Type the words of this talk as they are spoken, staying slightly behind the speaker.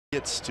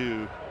Gets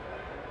to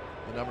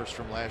the numbers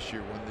from last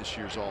year when this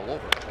year's all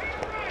over.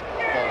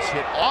 Ball's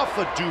hit off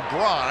of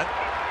Doubront.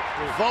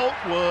 Vogt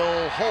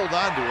will hold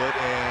on to it,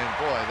 and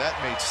boy, that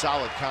made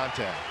solid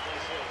contact.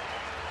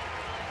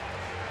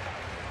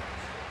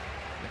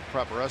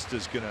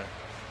 Properesta's going to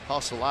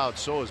hustle out.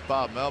 So is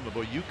Bob Melvin,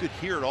 but you could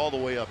hear it all the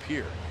way up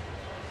here.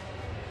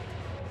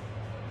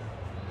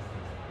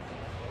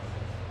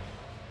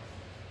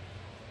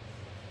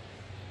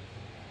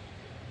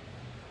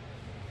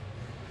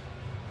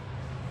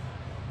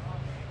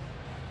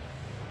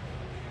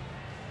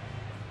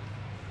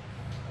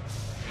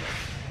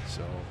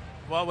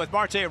 Well, with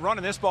Marte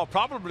running, this ball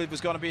probably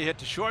was going to be hit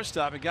to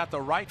shortstop. It got the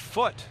right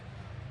foot.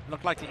 It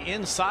looked like the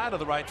inside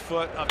of the right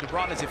foot of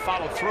Doubront as he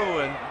followed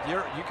through, and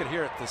you could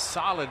hear it, the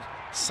solid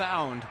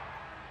sound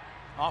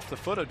off the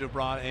foot of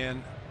Doubront,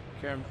 and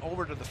carrying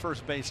over to the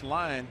first base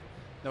line.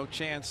 No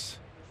chance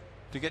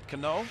to get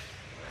Cano.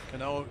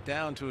 Cano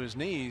down to his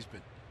knees,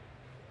 but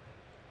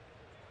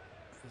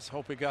let's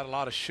hope he got a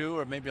lot of shoe,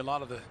 or maybe a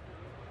lot of the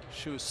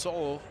shoe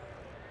sole,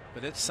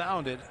 but it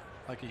sounded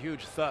like a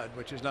huge thud,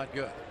 which is not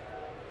good.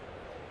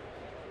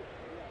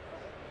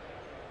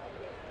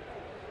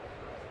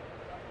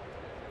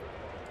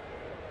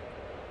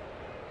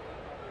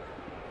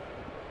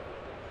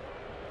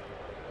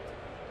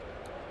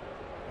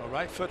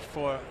 Right foot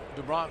for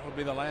Doubront will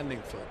be the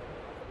landing foot.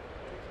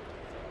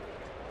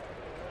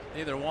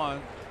 Either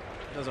one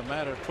doesn't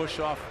matter. Push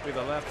off will be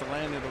the left, the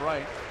landing the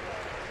right.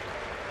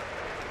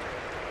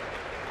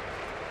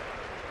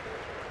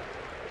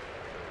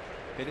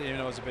 He didn't even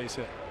know it was a base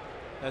hit.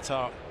 That's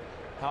how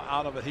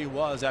out of it he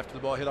was after the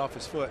ball hit off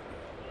his foot.